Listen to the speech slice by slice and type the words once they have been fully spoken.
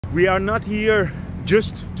we are not here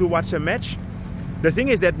just to watch a match. The thing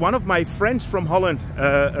is that one of my friends from Holland,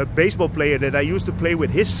 a baseball player that I used to play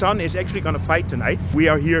with, his son is actually going to fight tonight. We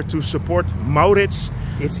are here to support Maurits.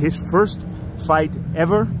 It's his first fight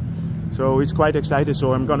ever, so he's quite excited.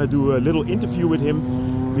 So I'm going to do a little interview with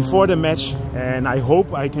him before the match, and I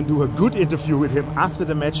hope I can do a good interview with him after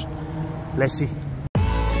the match. Let's see.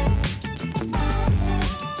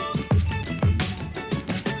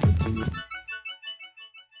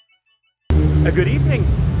 A good evening.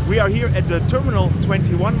 We are here at the Terminal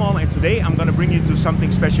 21 Mall, and today I'm going to bring you to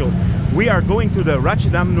something special. We are going to the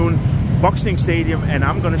Rajadamnern Boxing Stadium, and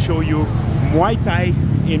I'm going to show you Muay Thai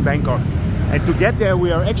in Bangkok. And to get there,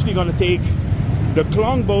 we are actually going to take the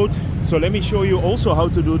Khlong Boat. So let me show you also how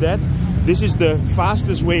to do that. This is the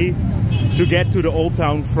fastest way to get to the old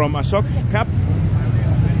town from Asoke. Kap.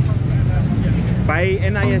 By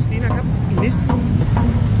NIST Kap.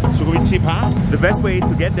 The best way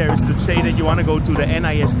to get there is to say that you want to go to the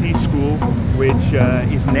NIST school, which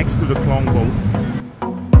is next to the Khlong Boat.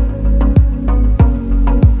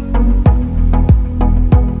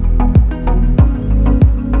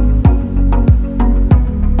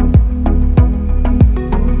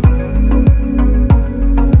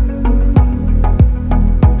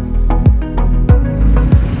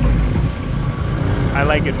 I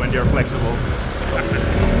like it when they're flexible.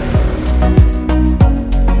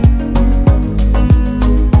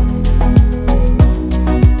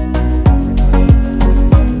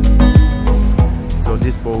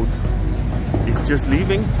 Just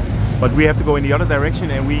leaving, but we have to go in the other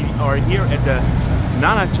direction, and we are here at the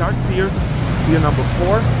Nana Chart Pier, pier number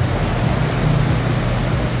 4,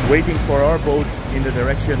 waiting for our boat in the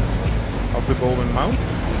direction of the Golden Mount.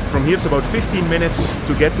 From here it's about 15 minutes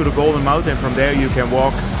to get to the Golden Mount, and from there you can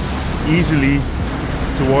walk easily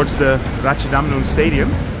towards the Rajadamnern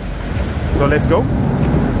Stadium. So let's go,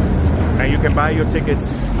 and you can buy your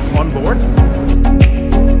tickets on board.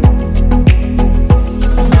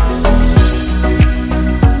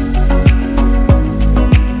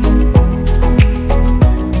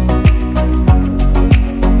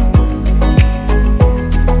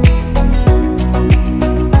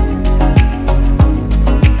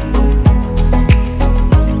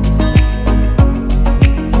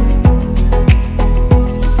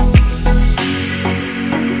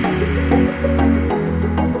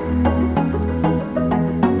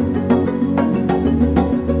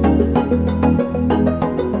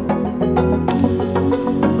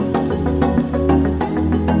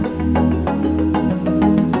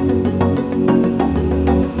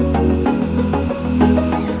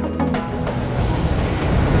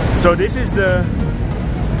 So this is the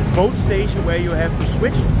boat station where you have to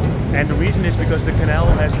switch, and the reason is because the canal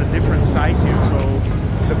has a different size here, so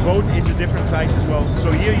the boat is a different size as well.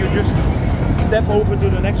 So here you just step over to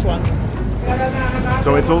the next one.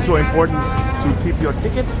 So it's also important to keep your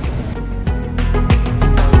ticket.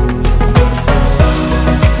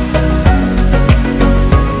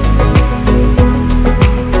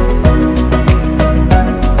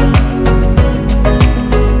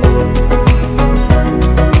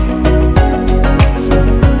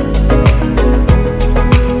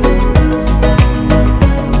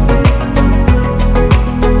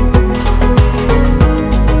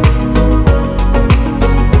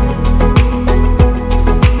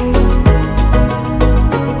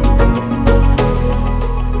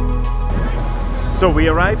 So we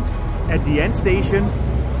arrived at the end station,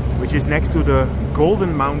 which is next to the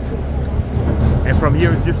Golden Mount, and from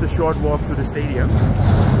here it's just a short walk to the stadium.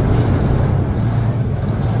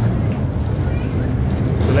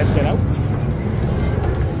 So let's get out.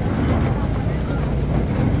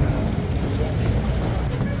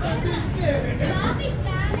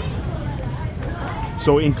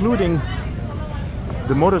 So including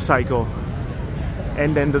the motorcycle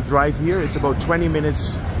and then the drive here, it's about 20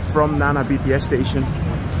 minutes from Nana BTS station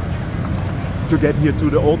to get here to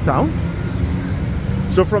the old town.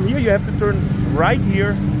 So from here you have to turn right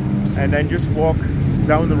here and then just walk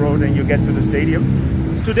down the road and you get to the stadium.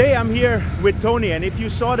 Today I'm here with Tony, and if you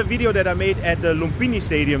saw the video that I made at the Lumpini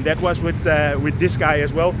Stadium, that was with this guy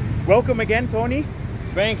as well. Welcome again, Tony.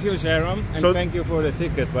 Thank you, Sharon, and thank you for the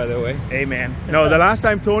ticket, by the way. Hey man, no, the last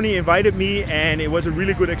time Tony invited me and it was a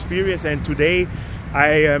really good experience, and today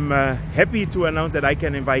I am happy to announce that I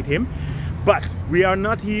can invite him. But we are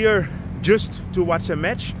not here just to watch a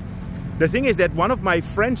match. The thing is that one of my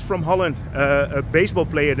friends from Holland, a baseball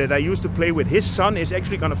player that I used to play with, his son is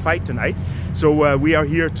actually going to fight tonight. So we are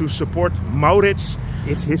here to support Maurits.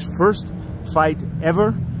 It's his first fight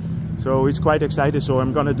ever, so he's quite excited. So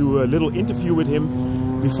I'm going to do a little interview with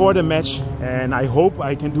him before the match, and I hope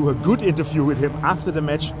I can do a good interview with him after the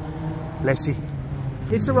match. Let's see.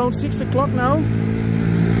 It's around 6 o'clock now,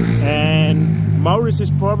 and Maurits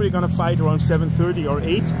is probably gonna fight around 7:30 or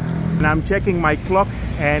 8. And I'm checking my clock,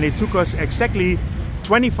 and it took us exactly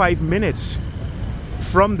 25 minutes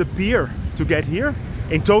from the pier to get here.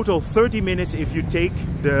 In total 30 minutes if you take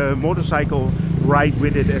the motorcycle ride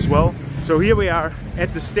with it as well. So here we are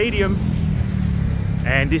at the stadium,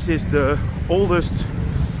 and this is the oldest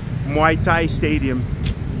Muay Thai stadium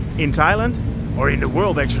in Thailand, or in the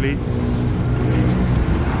world actually.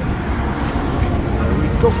 There we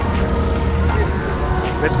go.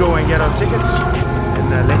 Let's go and get our tickets,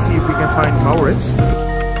 and let's see if we can find Maurits.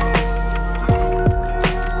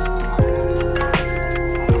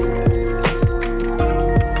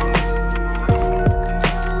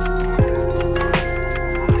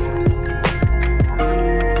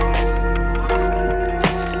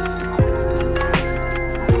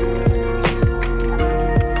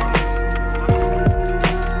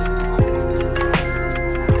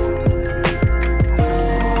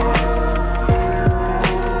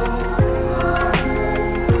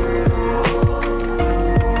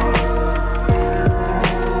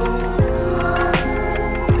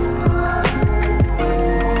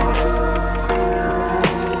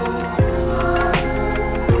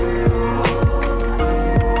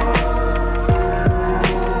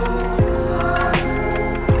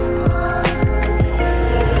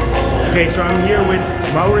 Okay, so I'm here with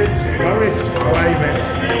Maurits. Maurits, how are you, man?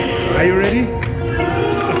 Are you ready?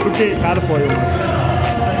 Okay, ga ervoor, jongen.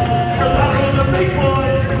 The big boy,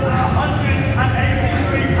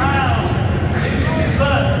 183 pounds. Introduced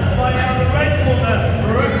first by now the red corner,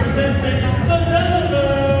 representing the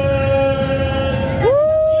Netherlands. Woo!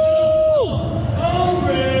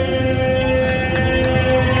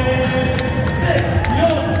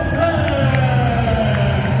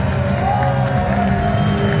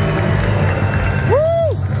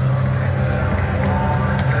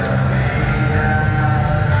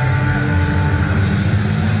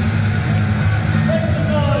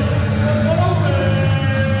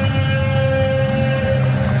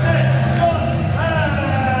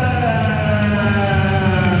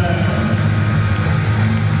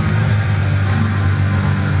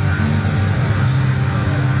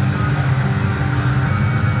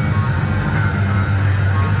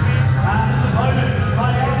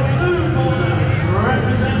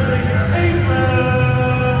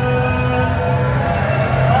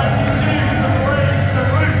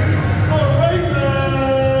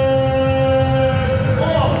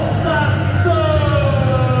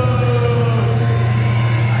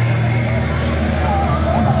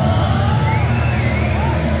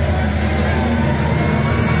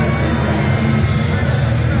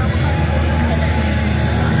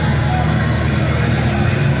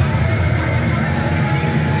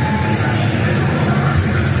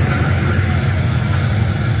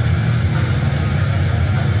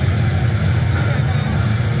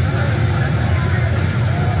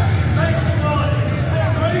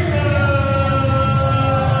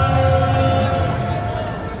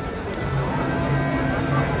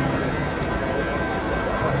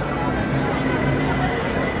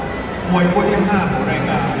มวยคู่ที่ 5 ของราย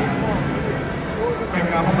การเป็น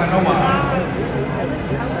การพบกันระหว่าง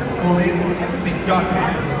โมริสสิทธิ์ยอดแข็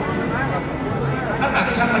งน้ำหนัก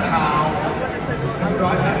ชั่งเมื่อเช้า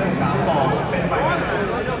183 ปอนด์เป็นฝ่าย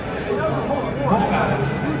พบกัน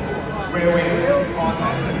เรเวลคอแส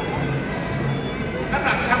นศึกน้ำห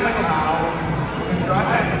นักชั่งเมื่อเช้า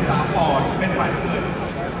183 ปอนด์เป็นฝ่ายเสือ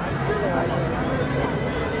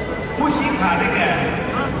ผู้ชี้ขาดได้แก่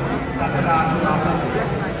สัตดาสุราสัตย์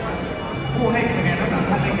ผู้ให้คะแนนทั้ง3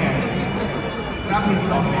 ท่านได้แก่นักพิมพ์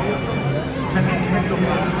2 เหรียญชนิดเพชรจุฬ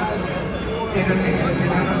าเอเดนเอกเปอร์เซ็น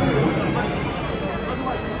ต์นักสืบเ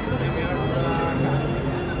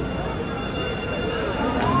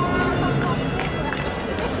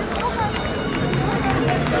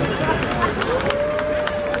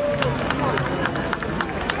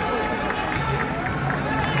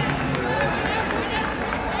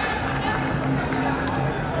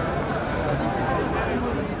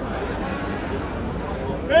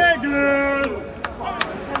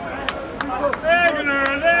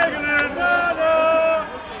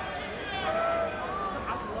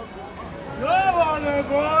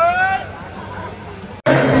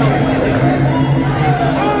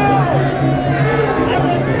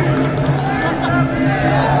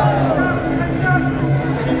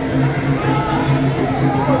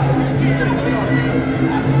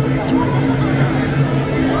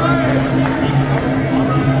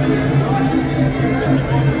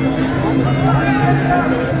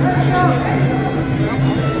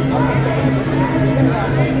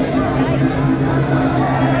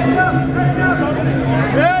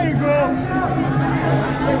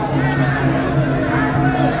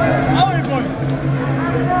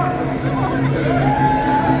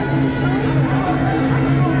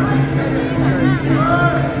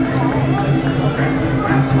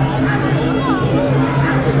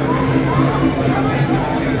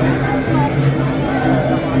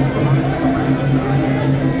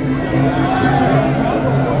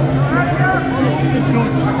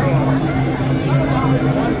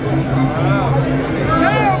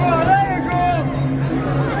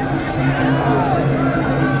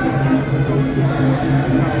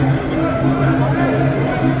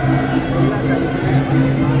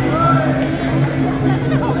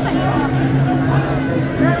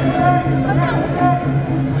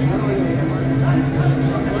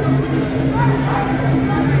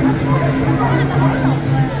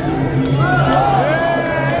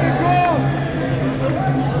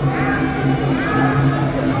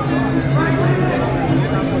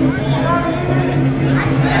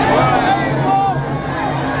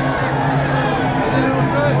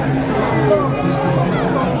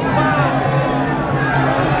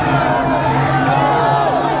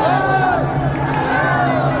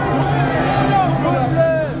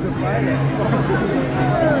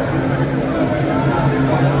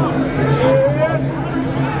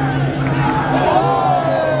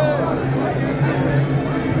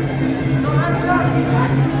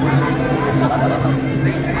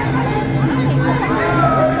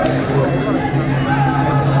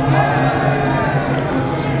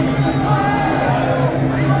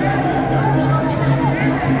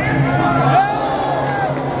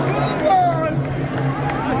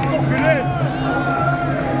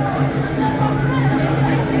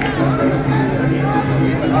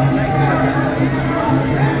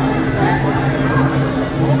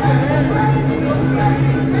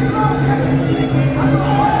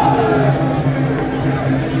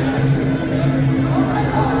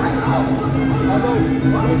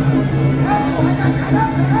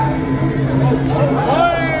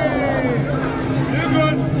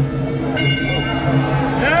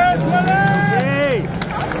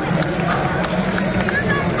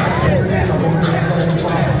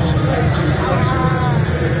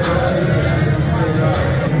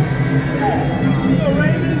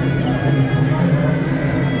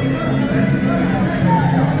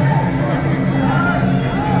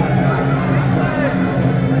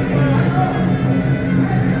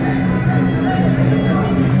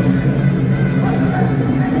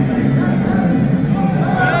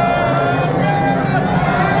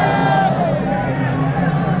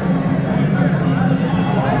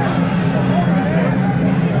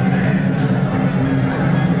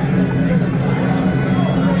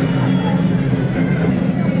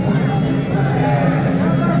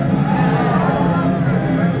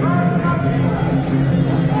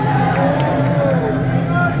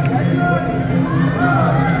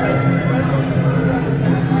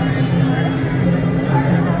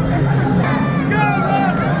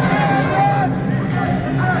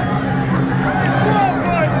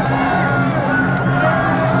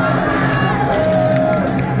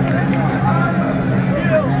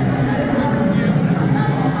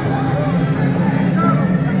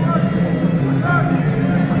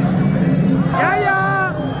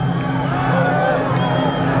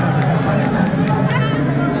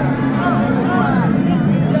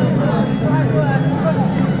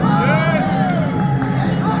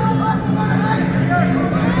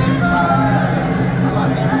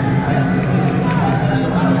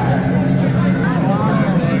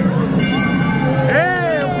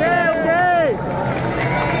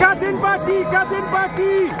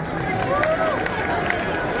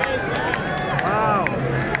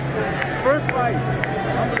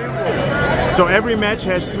So every match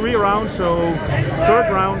has 3 rounds, so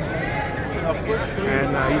 3rd round,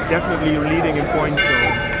 and he's definitely leading in points.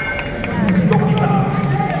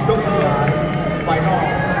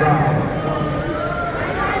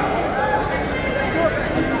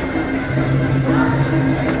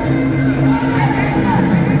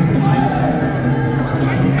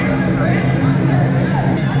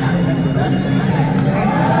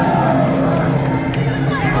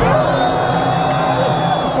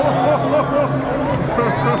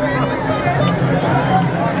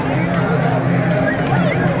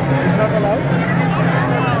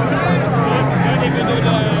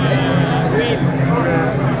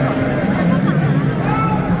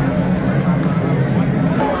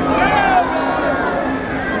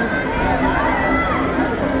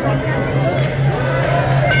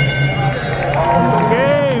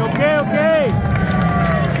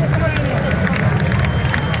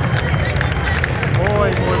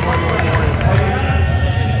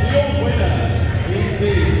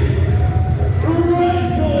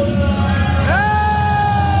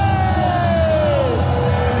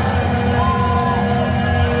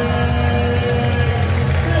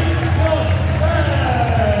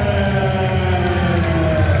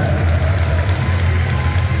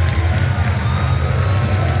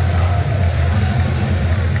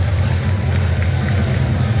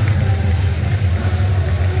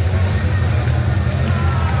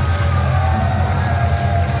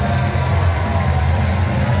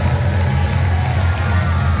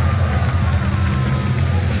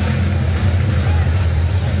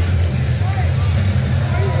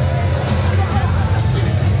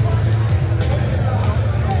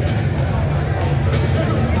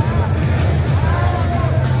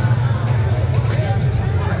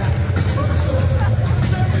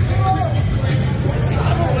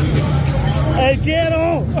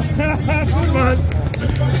 Quiero! Goed man!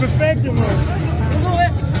 Perfect man!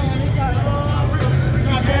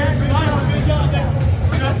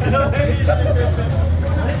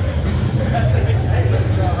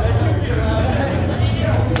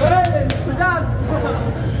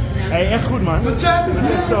 Hey, echt goed man!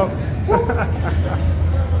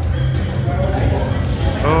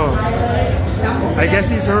 Oh, I guess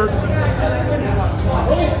he's hurt.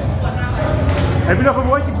 Heb je nog een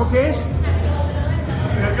woordje voor Kees?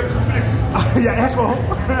 Ik heb geflikt. Ja, echt wel.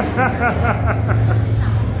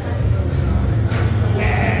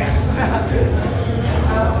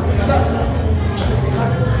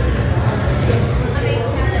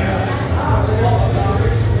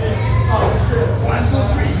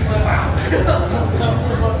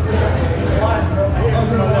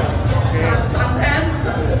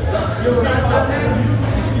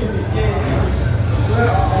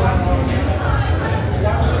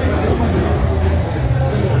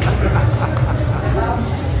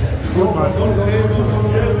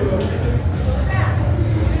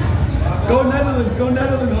 Go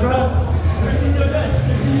Netherlands, bro.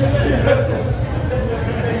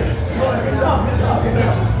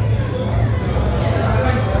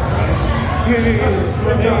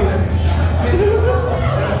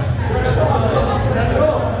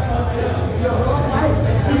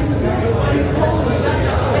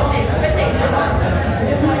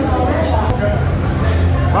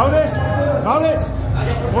 Maurits,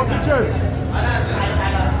 more pictures.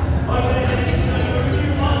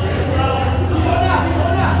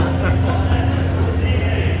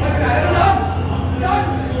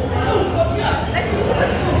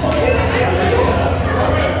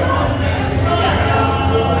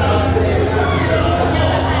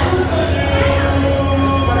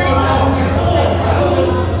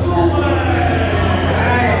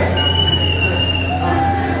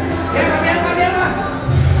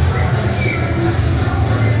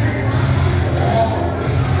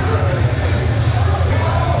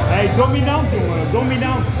 Dominant, jongen,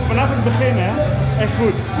 dominant. Vanaf het begin, hè? Echt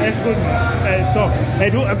goed man. Hey, top. Hey,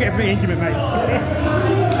 doe ook even eentje met mij.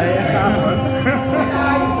 Hey, echt gaaf, man.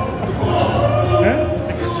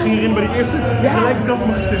 Ik ging erin bij die eerste, gelijk trap op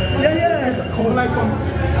mijn gezicht. Ja. Gewoon gelijk van,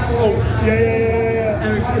 oh. Ja.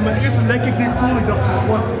 En in mijn eerste lekkick die ik voelde, ik dacht van,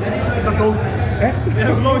 wat, ik ga dood. Echt? Ja,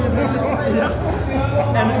 bro, ja.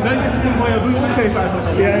 En bij de eerste keer wil je opgeven eigenlijk.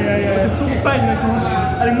 Ja. Het heeft zoveel pijn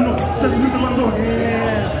en ik moet nog 6 minuten lang door.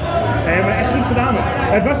 Nee, maar echt goed gedaan, man.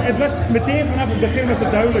 Het was meteen vanaf het begin was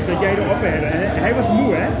het duidelijk dat jij erop had. Hij was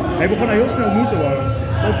moe, hè? Hij begon al heel snel moe te worden.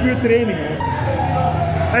 Gewoon puur training,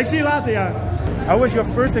 hoor. Ik zie je later, ja. How was your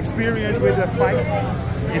first experience with a fight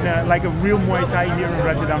in like a real Muay Thai here in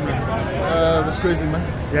Rajadamnern? It was crazy, man.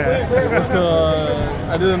 Yeah. It was,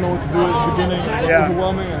 I didn't know what to do at the beginning. It was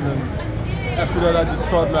overwhelming, and then after that, I just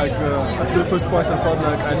felt like after the first punch, I felt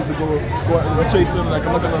like I need to go and chase him. Like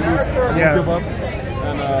I'm not gonna lose. I'm gonna give up.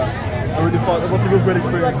 And I really thought it was a real great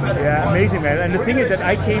experience. Yeah, amazing, man. And the thing is that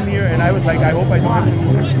I came here and I was like, I hope I don't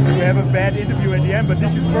have a bad interview at the end, but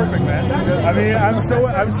this is perfect, man. I mean, I'm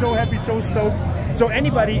so happy, so stoked. So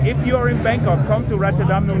anybody, if you're in Bangkok, come to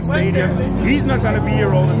Rajadamnern Stadium. He's not going to be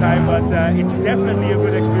here all the time, but it's definitely a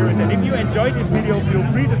good experience. And if you enjoyed this video, feel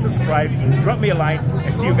free to subscribe, drop me a line,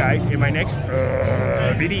 and see you guys in my next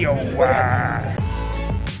video.